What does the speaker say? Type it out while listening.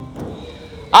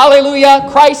Alleluia,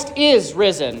 Christ is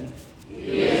risen.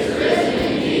 He is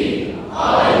risen indeed.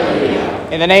 Alleluia.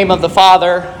 In the name of the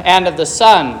Father, and of the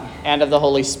Son, and of the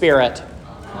Holy Spirit.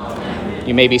 Amen.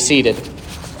 You may be seated.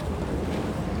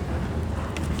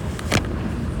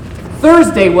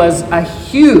 Thursday was a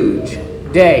huge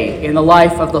day in the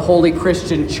life of the Holy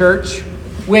Christian Church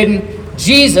when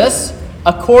Jesus,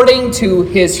 according to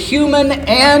his human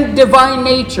and divine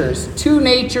natures, two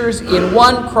natures in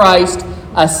one Christ,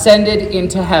 ascended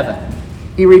into heaven.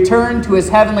 He returned to his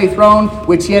heavenly throne,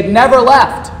 which he had never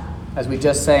left, as we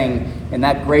just sang in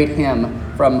that great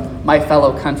hymn from my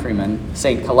fellow countryman,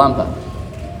 St. Columba.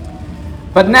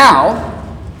 But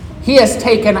now, he has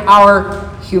taken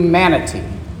our humanity,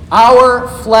 our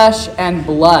flesh and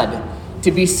blood,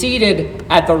 to be seated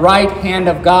at the right hand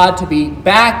of God, to be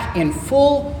back in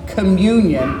full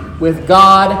communion with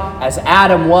God as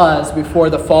Adam was before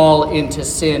the fall into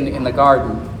sin in the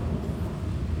garden.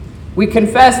 We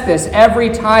confess this every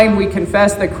time we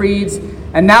confess the creeds,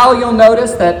 and now you'll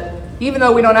notice that even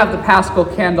though we don't have the Paschal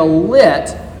candle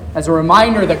lit, as a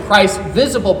reminder that Christ's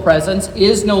visible presence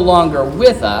is no longer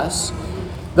with us,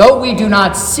 though we do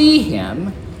not see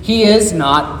him, he is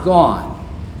not gone.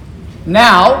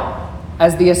 Now,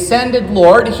 as the ascended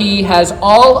Lord, he has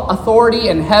all authority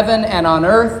in heaven and on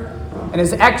earth, and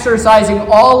is exercising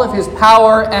all of his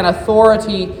power and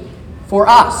authority for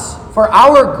us, for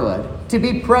our good, to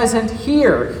be present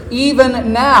here,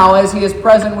 even now as he is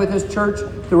present with his church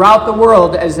throughout the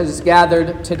world as it is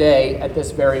gathered today at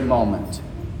this very moment.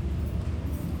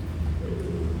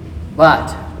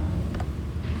 But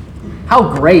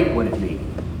how great would it be?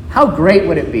 How great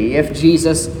would it be if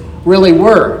Jesus really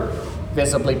were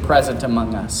visibly present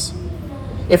among us?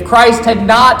 If Christ had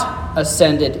not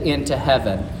ascended into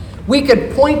heaven, we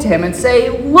could point to him and say,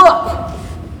 "Look,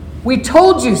 we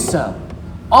told you so."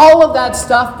 All of that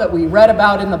stuff that we read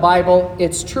about in the Bible,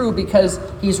 it's true because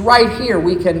he's right here.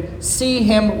 We can see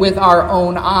him with our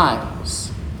own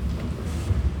eyes.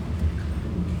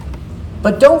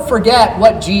 But don't forget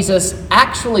what Jesus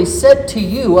actually said to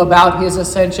you about his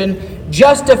ascension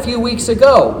just a few weeks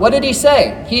ago. What did he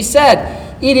say? He said,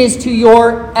 "It is to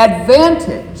your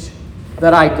advantage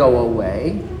that I go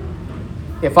away.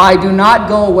 If I do not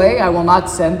go away, I will not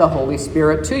send the Holy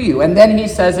Spirit to you." And then he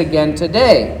says again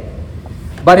today,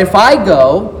 "But if I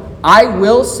go, I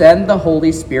will send the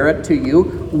Holy Spirit to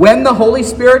you. When the Holy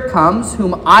Spirit comes,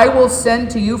 whom I will send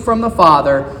to you from the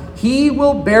Father, he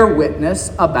will bear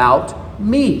witness about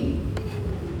me."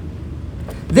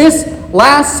 This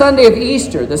last Sunday of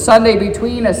Easter, the Sunday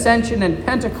between Ascension and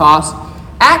Pentecost,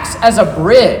 acts as a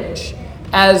bridge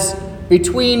as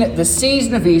between the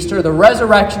season of Easter, the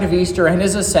resurrection of Easter and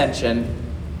his ascension,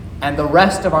 and the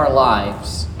rest of our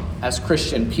lives as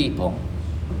Christian people.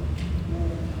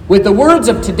 With the words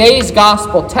of today's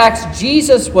gospel text,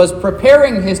 Jesus was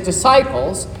preparing his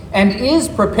disciples and is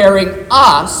preparing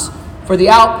us for the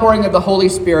outpouring of the Holy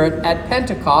Spirit at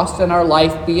Pentecost and our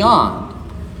life beyond.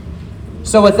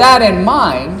 So with that in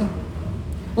mind,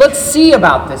 let's see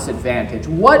about this advantage.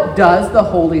 What does the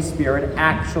Holy Spirit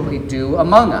actually do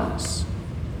among us?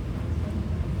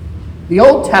 The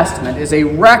Old Testament is a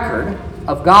record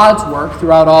of God's work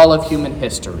throughout all of human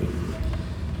history.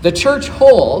 The church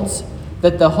holds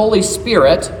that the Holy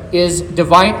Spirit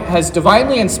has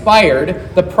divinely inspired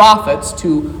the prophets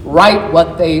to write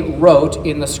what they wrote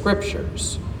in the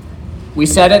Scriptures. We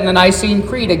said it in the Nicene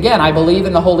Creed. Again, I believe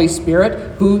in the Holy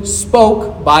Spirit who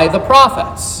spoke by the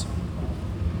prophets.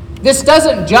 This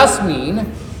doesn't just mean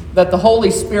that the Holy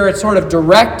Spirit sort of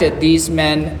directed these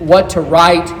men what to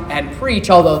write and preach,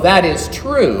 although that is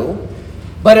true.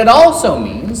 But it also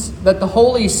means that the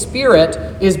Holy Spirit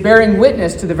is bearing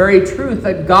witness to the very truth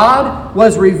that God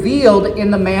was revealed in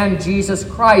the man Jesus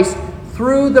Christ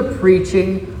through the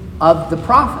preaching of the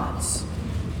prophets.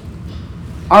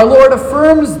 Our Lord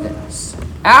affirms this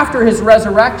after his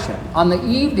resurrection, on the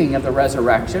evening of the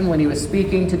resurrection, when he was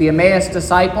speaking to the Emmaus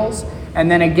disciples, and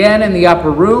then again in the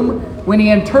upper room, when he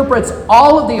interprets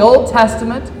all of the Old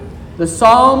Testament, the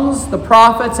Psalms, the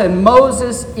prophets, and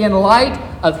Moses in light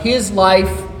of his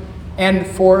life and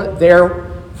for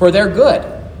their good.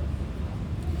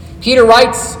 Peter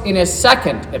writes in his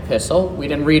second epistle, we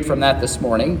didn't read from that this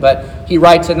morning, but he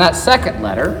writes in that second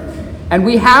letter, and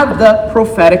we have the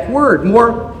prophetic word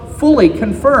more fully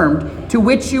confirmed, to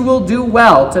which you will do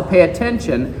well to pay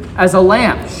attention as a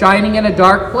lamp shining in a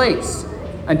dark place,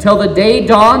 until the day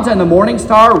dawns and the morning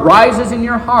star rises in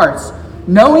your hearts,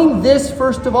 knowing this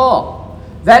first of all,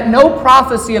 that no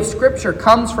prophecy of Scripture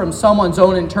comes from someone's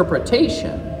own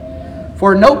interpretation.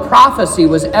 For no prophecy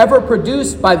was ever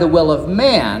produced by the will of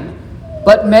man,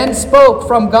 but men spoke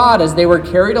from God as they were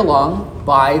carried along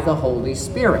by the Holy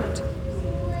Spirit.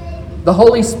 The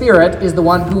Holy Spirit is the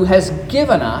one who has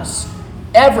given us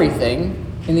everything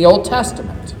in the Old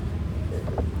Testament.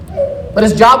 But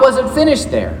his job wasn't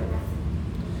finished there.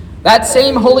 That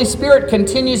same Holy Spirit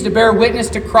continues to bear witness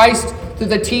to Christ through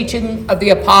the teaching of the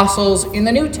apostles in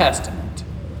the New Testament.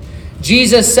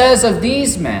 Jesus says of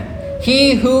these men,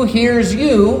 "He who hears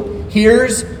you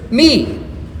hears me."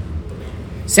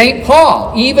 St.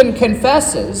 Paul even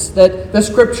confesses that the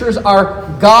scriptures are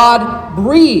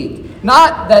God-breathed.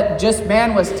 Not that just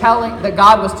that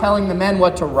God was telling the men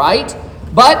what to write,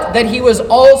 but that he was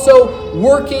also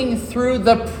working through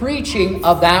the preaching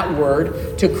of that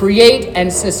word to create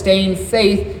and sustain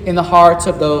faith in the hearts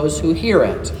of those who hear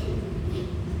it.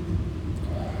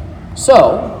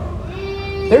 So,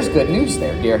 there's good news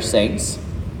there, dear saints.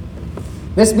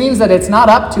 This means that it's not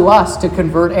up to us to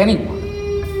convert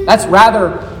anyone. That's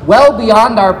rather well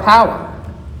beyond our power.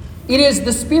 It is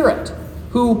the Spirit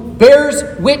who bears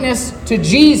witness to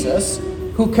Jesus,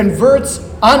 who converts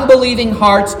unbelieving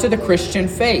hearts to the Christian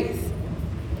faith.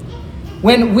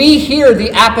 When we hear the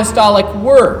apostolic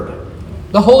word,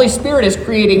 the Holy Spirit is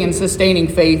creating and sustaining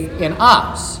faith in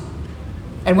us.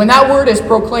 And when that word is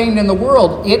proclaimed in the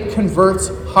world, it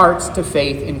converts hearts to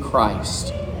faith in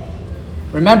Christ.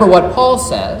 Remember what Paul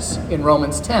says in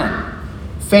Romans 10.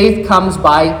 Faith comes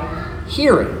by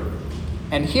hearing,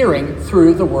 and hearing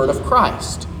through the word of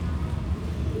Christ.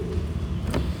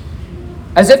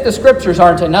 As if the scriptures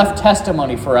aren't enough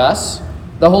testimony for us,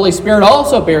 the Holy Spirit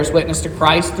also bears witness to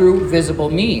Christ through visible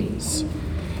means.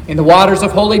 In the waters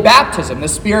of holy baptism, the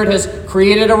Spirit has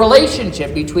created a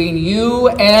relationship between you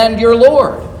and your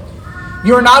Lord.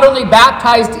 You are not only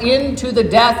baptized into the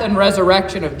death and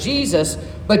resurrection of Jesus,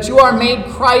 but you are made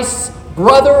Christ's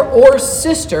brother or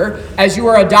sister as you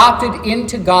are adopted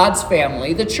into God's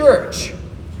family, the church.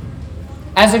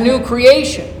 As a new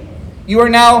creation, you are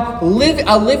now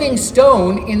a living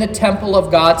stone in the temple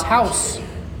of God's house.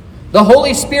 The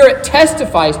Holy Spirit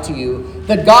testifies to you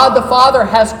that God the Father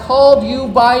has called you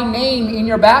by name in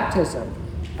your baptism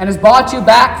and has bought you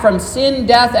back from sin,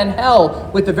 death, and hell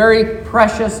with the very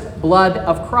precious blood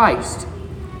of Christ.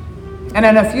 And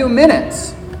in a few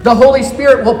minutes, the Holy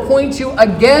Spirit will point you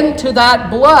again to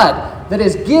that blood that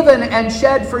is given and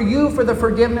shed for you for the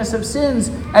forgiveness of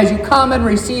sins as you come and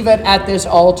receive it at this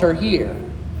altar here.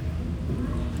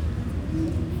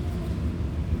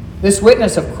 This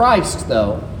witness of Christ,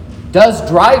 though, does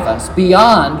drive us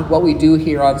beyond what we do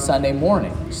here on Sunday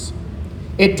mornings.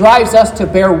 It drives us to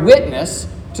bear witness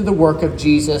to the work of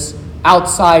Jesus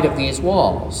outside of these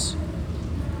walls.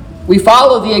 We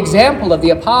follow the example of the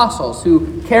apostles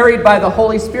who, carried by the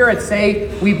Holy Spirit, say,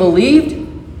 "We believed,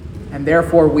 and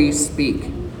therefore we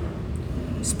speak."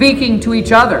 Speaking to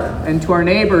each other and to our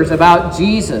neighbors about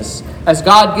Jesus, as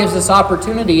God gives us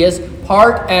opportunity, is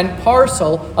part and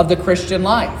parcel of the Christian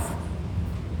life.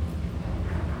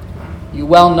 You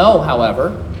well know,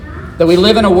 however, that we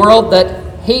live in a world that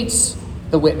hates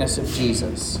the witness of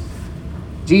Jesus.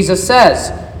 Jesus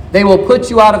says, "They will put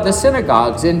you out of the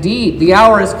synagogues. Indeed, the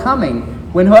hour is coming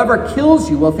when whoever kills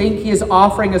you will think he is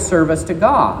offering a service to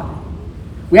God."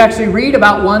 We actually read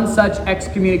about one such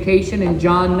excommunication in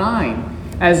John 9,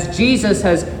 as Jesus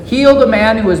has healed a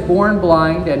man who was born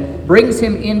blind and brings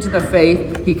him into the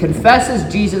faith. He confesses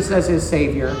Jesus as his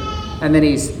Savior, and then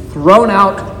he's thrown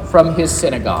out from his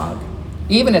synagogue.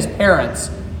 Even his parents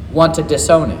want to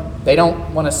disown him. They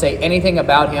don't want to say anything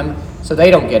about him, so they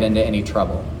don't get into any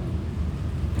trouble.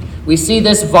 We see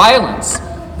this violence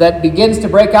that begins to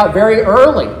break out very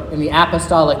early in the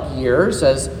apostolic years,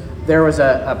 as there was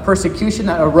a persecution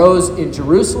that arose in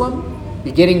Jerusalem,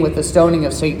 beginning with the stoning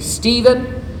of St. Stephen,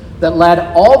 that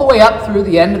led all the way up through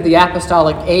the end of the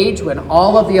apostolic age, when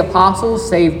all of the apostles,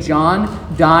 save John,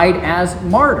 died as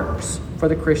martyrs for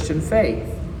the Christian faith.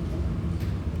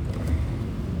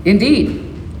 Indeed,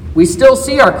 we still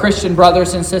see our Christian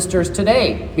brothers and sisters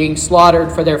today being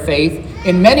slaughtered for their faith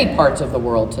in many parts of the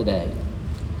world today.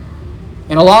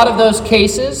 In a lot of those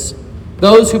cases,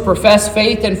 those who profess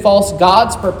faith in false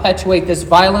gods perpetuate this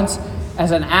violence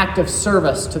as an act of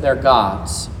service to their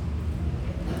gods.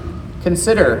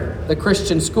 Consider the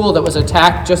Christian school that was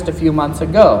attacked just a few months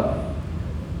ago.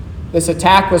 This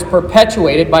attack was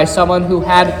perpetuated by someone who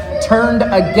had turned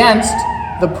against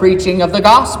the preaching of the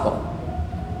gospel.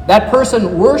 That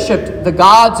person worshipped the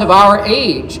gods of our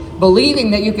age, believing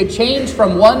that you could change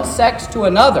from one sex to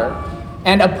another,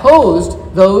 and opposed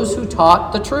those who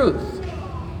taught the truth.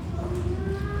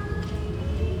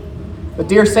 But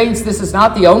dear saints, this is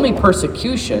not the only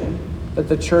persecution that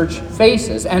the church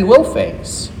faces and will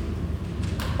face.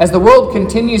 As the world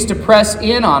continues to press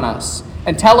in on us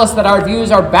and tell us that our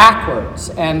views are backwards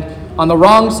and on the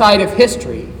wrong side of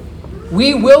history,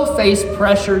 we will face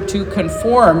pressure to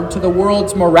conform to the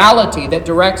world's morality that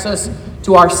directs us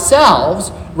to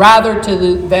ourselves rather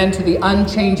than to the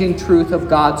unchanging truth of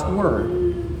God's Word.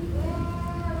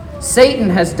 Satan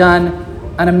has done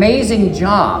an amazing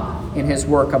job in his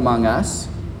work among us.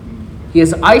 He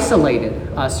has isolated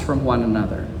us from one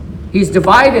another. He's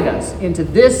divided us into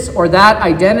this or that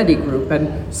identity group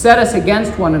and set us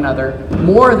against one another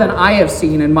more than I have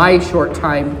seen in my short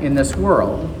time in this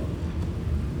world.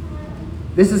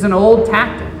 This is an old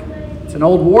tactic. It's an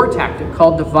old war tactic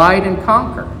called divide and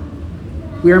conquer.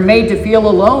 We are made to feel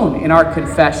alone in our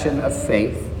confession of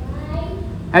faith.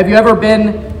 Have you ever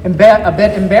been a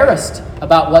bit embarrassed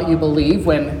about what you believe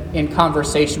when in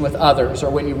conversation with others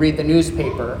or when you read the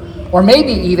newspaper? Or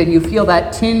maybe even you feel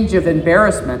that tinge of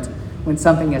embarrassment when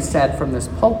something is said from this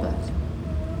pulpit.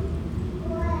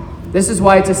 This is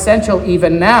why it's essential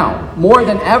even now, more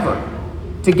than ever,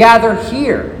 to gather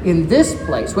here in this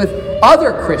place with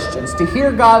other Christians, to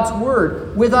hear God's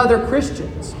word with other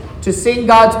Christians, to sing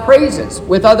God's praises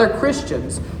with other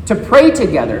Christians, to pray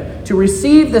together, to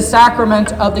receive the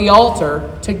sacrament of the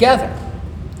altar together.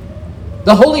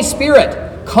 The Holy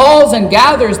Spirit calls and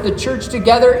gathers the church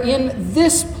together in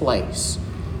this place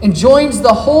and joins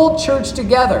the whole church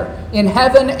together in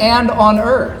heaven and on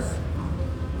earth.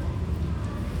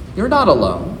 You're not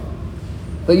alone,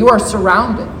 but you are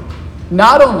surrounded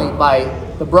not only by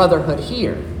the brotherhood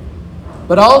here,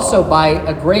 but also by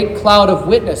a great cloud of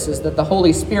witnesses that the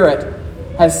Holy Spirit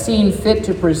has seen fit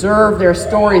to preserve their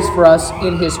stories for us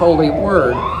in His holy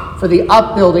word, for the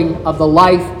upbuilding of the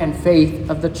life and faith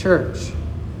of the church.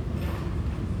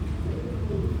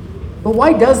 But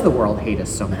why does the world hate us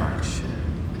so much?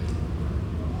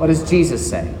 What does Jesus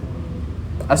say?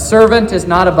 A servant is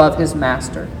not above his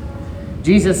master.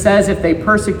 Jesus says, if they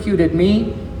persecuted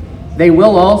me, they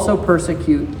will also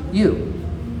persecute you.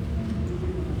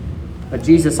 But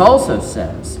Jesus also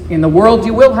says, in the world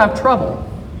you will have trouble,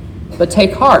 but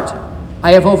take heart,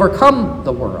 I have overcome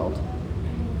the world.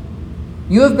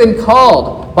 You have been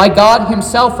called by God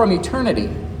Himself from eternity.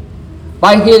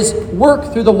 By His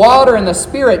work through the water and the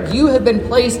Spirit, you have been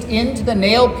placed into the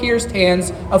nail-pierced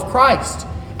hands of Christ,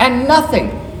 and nothing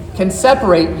can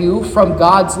separate you from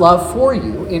God's love for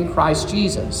you in Christ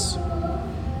Jesus.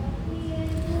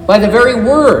 By the very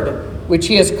word which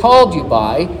He has called you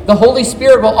by, the Holy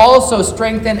Spirit will also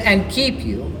strengthen and keep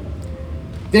you.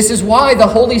 This is why the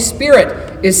Holy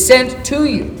Spirit is sent to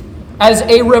you as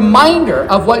a reminder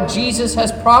of what Jesus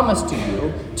has promised to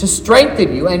you to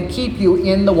strengthen you and keep you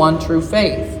in the one true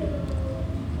faith.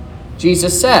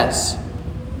 Jesus says,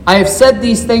 I have said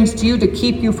these things to you to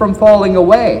keep you from falling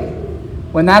away.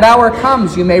 When that hour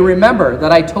comes, you may remember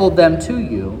that I told them to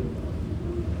you.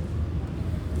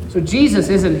 So Jesus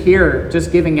isn't here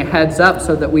just giving a heads up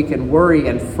so that we can worry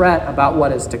and fret about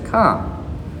what is to come.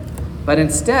 But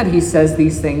instead, He says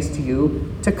these things to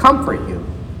you to comfort you.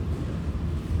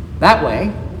 That way,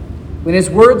 when His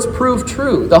words prove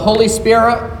true, the Holy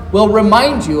Spirit will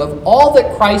remind you of all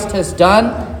that Christ has done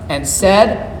and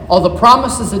said, all the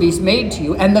promises that He's made to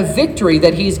you, and the victory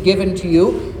that He's given to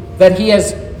you, that He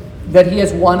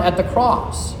has won at the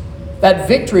cross. That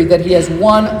victory that He has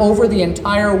won over the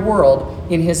entire world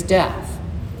in His death.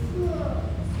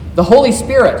 The Holy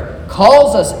Spirit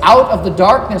calls us out of the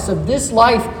darkness of this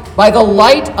life by the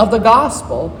light of the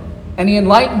gospel, and He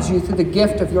enlightens you through the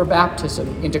gift of your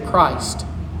baptism into Christ.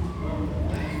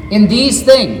 In these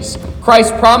things,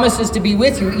 Christ promises to be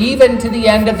with you even to the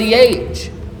end of the age.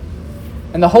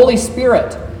 And the Holy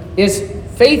Spirit is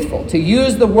faithful to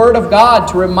use the Word of God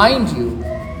to remind you,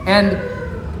 and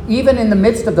even in the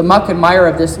midst of the muck and mire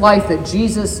of this life, that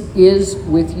Jesus is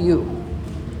with you.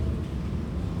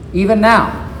 Even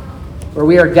now, where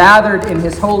we are gathered in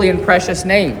His holy and precious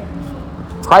name,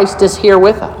 Christ is here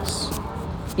with us.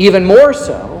 Even more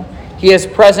so, He is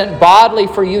present bodily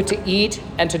for you to eat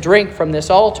and to drink from this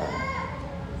altar.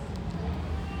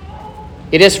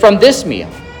 It is from this meal,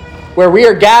 where we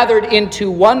are gathered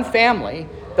into one family,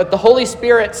 that the Holy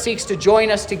Spirit seeks to join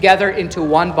us together into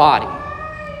one body.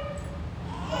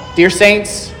 Dear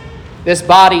saints, this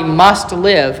body must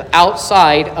live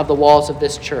outside of the walls of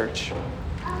this church.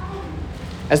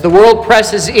 As the world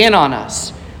presses in on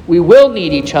us, we will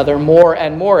need each other more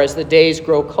and more as the days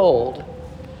grow cold.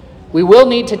 We will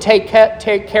need to take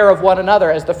care of one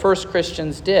another as the first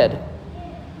Christians did.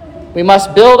 We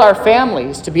must build our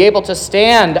families to be able to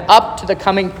stand up to the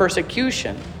coming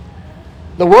persecution.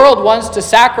 The world wants to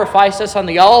sacrifice us on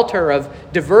the altar of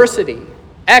diversity,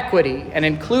 equity, and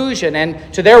inclusion,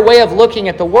 and to their way of looking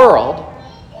at the world.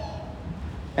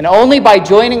 And only by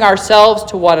joining ourselves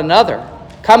to one another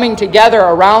coming together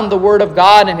around the Word of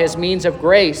God and his means of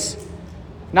grace,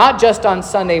 not just on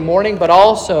Sunday morning, but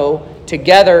also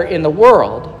together in the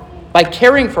world, by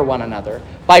caring for one another,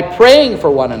 by praying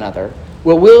for one another,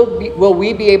 will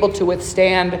we be able to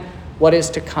withstand what is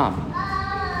to come.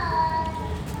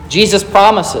 Jesus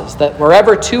promises that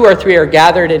wherever 2 or 3 are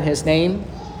gathered in his name,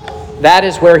 that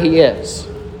is where he is.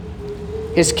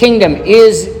 His kingdom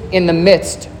is in the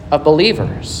midst of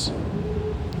believers.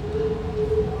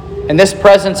 And this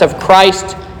presence of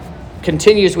Christ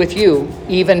continues with you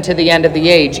even to the end of the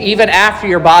age, even after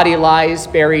your body lies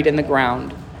buried in the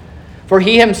ground. For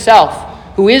he himself,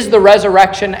 who is the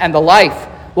resurrection and the life,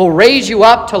 will raise you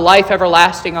up to life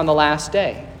everlasting on the last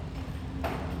day.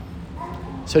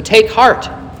 So take heart,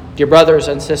 dear brothers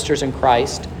and sisters in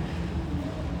Christ.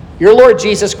 Your Lord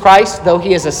Jesus Christ, though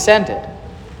he is ascended,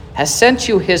 has sent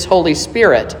you his Holy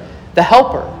Spirit, the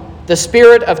Helper, the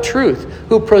Spirit of truth,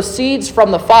 who proceeds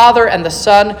from the Father and the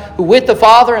Son, who with the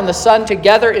Father and the Son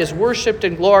together is worshipped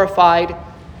and glorified,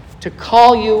 to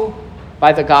call you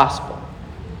by the gospel,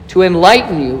 to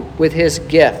enlighten you with his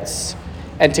gifts,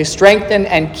 and to strengthen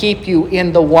and keep you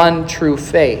in the one true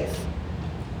faith.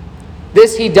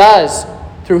 This he does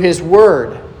through his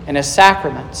word and his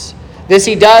sacraments. This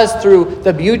he does through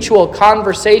the mutual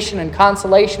conversation and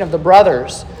consolation of the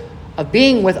brothers, of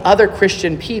being with other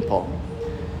Christian people.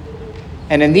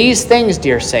 And in these things,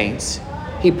 dear saints,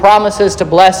 he promises to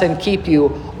bless and keep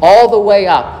you all the way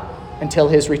up until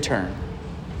his return.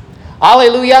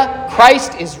 Alleluia!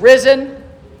 Christ is risen.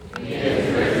 He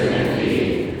is risen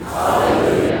indeed.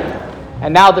 Alleluia.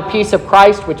 And now the peace of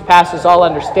Christ, which passes all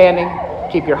understanding,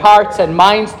 keep your hearts and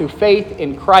minds through faith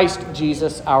in Christ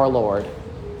Jesus our Lord.